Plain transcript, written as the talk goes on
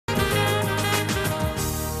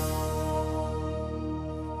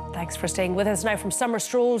Thanks for staying with us. Now, from summer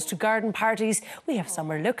strolls to garden parties, we have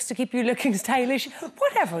summer looks to keep you looking stylish,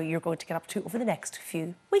 whatever you're going to get up to over the next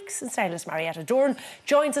few weeks. And stylist Marietta Dorn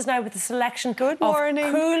joins us now with a selection of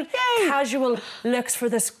cool, casual looks for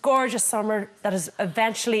this gorgeous summer that has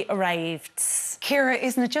eventually arrived. Ciara,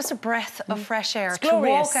 isn't it just a breath of fresh air to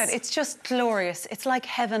walk out? It's just glorious. It's like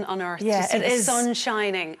heaven on earth to see the sun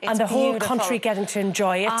shining. It's and the beautiful. whole country getting to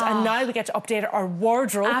enjoy it. And now we get to update our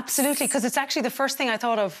wardrobe. Absolutely, because it's actually the first thing I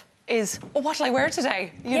thought of is, oh, what will I wear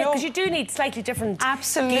today? You know, because you do need slightly different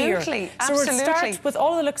gear. So we'll start with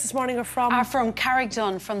all the looks this morning are from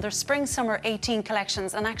Carrick-Dunn, from their Spring-Summer 18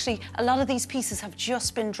 collections. And actually, a lot of these pieces have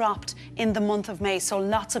just been dropped in the month of May, so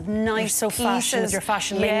lots of nice pieces. Fashion with your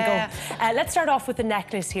fashion lingo. Let's start off with the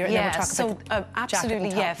necklace here, and then we'll talk about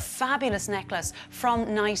absolutely, fabulous necklace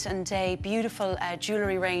from Night and Day, beautiful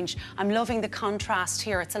jewellery range. I'm loving the contrast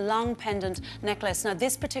here. It's a long pendant necklace. Now,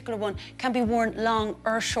 this particular one can be worn long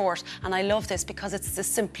or short. And I love this because it's the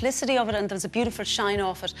simplicity of it, and there's a beautiful shine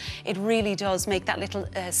off it. It really does make that little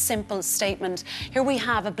simple statement. Here we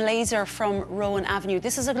have a blazer from Rowan Avenue.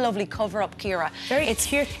 This is a lovely cover-up, Ciara. Very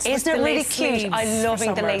cute. Isn't it really cute? I'm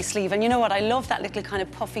loving the lace sleeve. And you know what? I love that little kind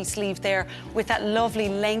of puffy sleeve there with that lovely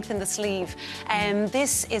length in the sleeve.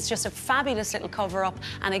 This is just a fabulous little cover-up.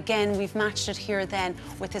 And again, we've matched it here then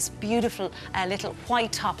with this beautiful little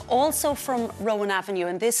white top, also from Rowan Avenue.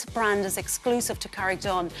 And this brand is exclusive to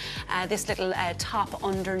Carrick-Dunn. This little top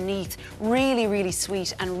underneath, really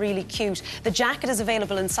sweet and really cute. The jacket is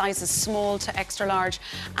available in sizes small to extra large,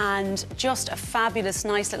 and just a fabulous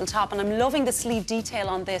nice little top. And I'm loving the sleeve detail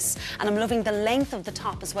on this, and I'm loving the length of the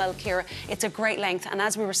top as well, Ciara. It's a great length, and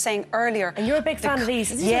as we were saying earlier, and you're a big fan of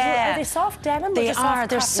these. Are they soft denim? They are.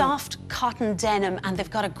 They're soft cotton denim, and they've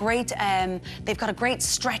got a great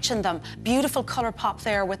stretch in them. Beautiful colour pop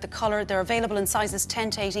there with the colour. They're available in sizes 10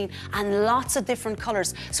 to 18 and lots of different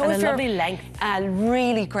colours. So and a lovely length. A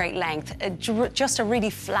really great length. Just a really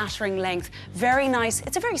flattering length. Very nice.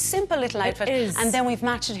 It's a very simple little outfit. It is. And then we've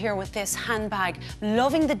matched it here with this handbag.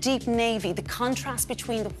 Loving the deep navy, the contrast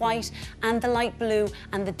between the white and the light blue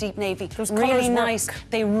and the deep navy. Those really nice.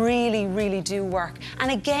 They really do work.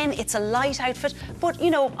 And again, it's a light outfit, but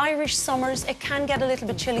you know, Irish summers, it can get a little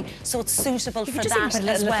bit chilly, so it's suitable for that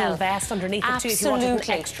as well. Little vest underneath it too if you want to put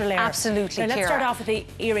extra layer. Absolutely. Now, let's start off with the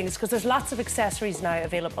earrings, because there's lots of accessories now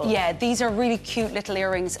available. Yeah, these are really cute little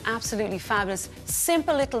earrings, absolutely fabulous.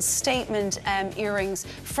 Simple little statement earrings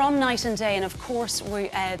from Night and Day, and of course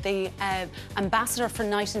the ambassador for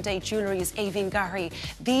Night and Day jewellery is Avian Gary.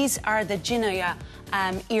 These are the Ginaya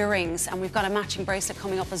earrings, and we've got a matching bracelet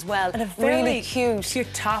coming up as well. And a very really cute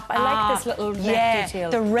top. I like this little neck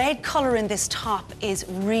detail. The red colour in this top is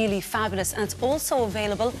really fabulous, and it's also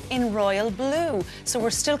available in royal blue. So we're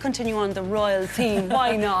still continuing on the royal theme.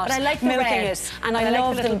 Why not? But I like the red. And I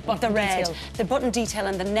love the red. Detail. The button detail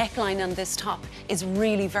and the neckline on this top is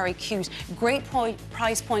really very cute. Great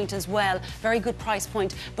price point as well. Very good price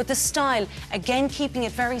point. But the style, again, keeping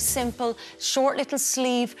it very simple. Short little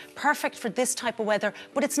sleeve, perfect for this type of weather,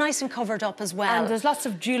 but it's nice and covered up as well. And there's lots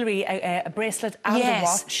of jewellery, a bracelet and a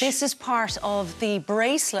watch. This is part of the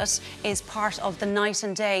bracelet, is part of the Night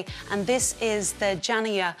and Day, and this is the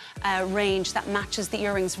Ginaya range that matches the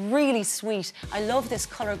earrings. Really sweet. I love this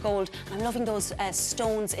colour gold, and I'm loving those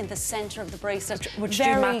stones in the centre of the bracelet, which do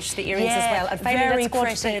match the earrings as well. And finally, let's go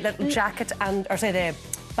to the little jacket and, the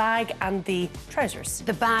bag and the trousers.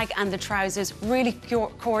 The bag and the trousers, really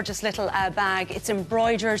gorgeous little bag. It's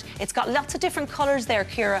embroidered. It's got lots of different colours there,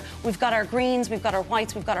 Ciara. We've got our greens, we've got our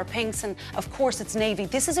whites, we've got our pinks, and of course it's navy.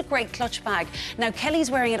 This is a great clutch bag. Now, Kelly's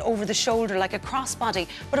wearing it over the shoulder like a crossbody,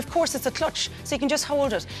 but of course it's a clutch, so you can just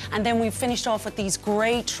hold it. And then we've finished off with these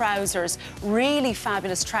great trousers, really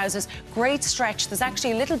fabulous trousers, great stretch. There's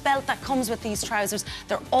actually a little belt that comes with these trousers.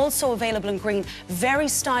 They're also available in green. Very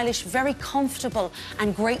stylish, very comfortable,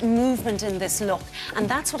 and great movement in this look. And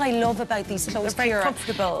that's what I love about these clothes. They're very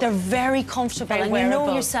comfortable. They're very comfortable. Very and wearable. You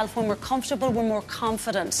know yourself, when we're comfortable, we're more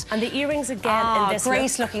confident. And the earrings again in this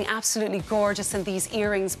Grace looking absolutely gorgeous in these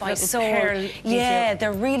earrings by Soul. Yeah,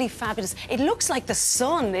 they're really fabulous. It looks like the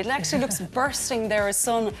sun. It actually looks bursting there as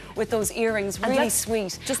sun with those earrings. Really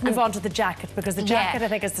sweet. Just move on to the jacket, because the jacket, I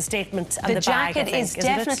think, is the statement, and the bag, jacket is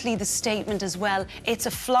definitely the statement as well. It's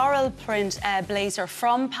a floral print blazer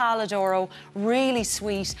from Paladoro. Really sweet.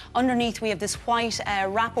 sweet. Underneath we have this white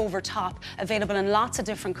wrap over top, available in lots of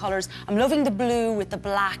different colours. I'm loving the blue with the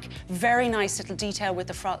black. Very nice little detail with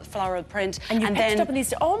the floral print. And you picked up in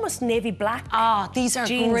these almost navy black. These are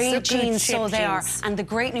jeans. great jeans, so they are. Jeans. And the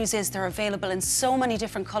great news is they're available in so many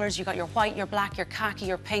different colours. You've got your white, your black, your khaki,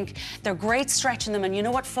 your pink. They're great stretch in them. And you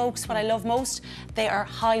know what, folks, what I love most? They are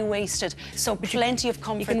high-waisted, so plenty of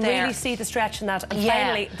comfort there. You can really see the stretch in that. And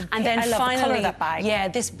finally, I love the colour of that bag. Yeah,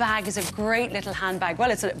 this bag is a great little handbag.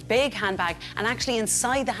 Well, it's a big handbag, and actually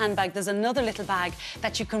inside the handbag there's another little bag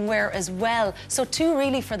that you can wear as well. So two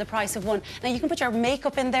really for the price of one. Now you can put your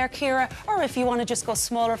makeup in there, Ciara, or if you want to just go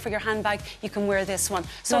smaller for your handbag, you can wear this one.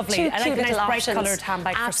 So lovely. Two I like cute a nice little bright options. coloured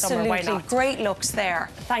handbag for summer. Why not? Great looks there.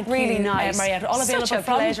 Thank you, really nice. Marietta. All available Such a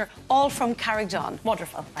from? pleasure. All from Carrickdon.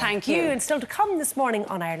 Wonderful. Thank you. And still to come this morning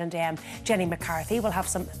on Ireland AM, Jenny McCarthy will have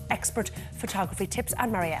some expert photography tips,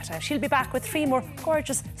 and Marietta. She'll be back with 3 more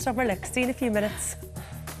gorgeous summer looks. See you in a few minutes.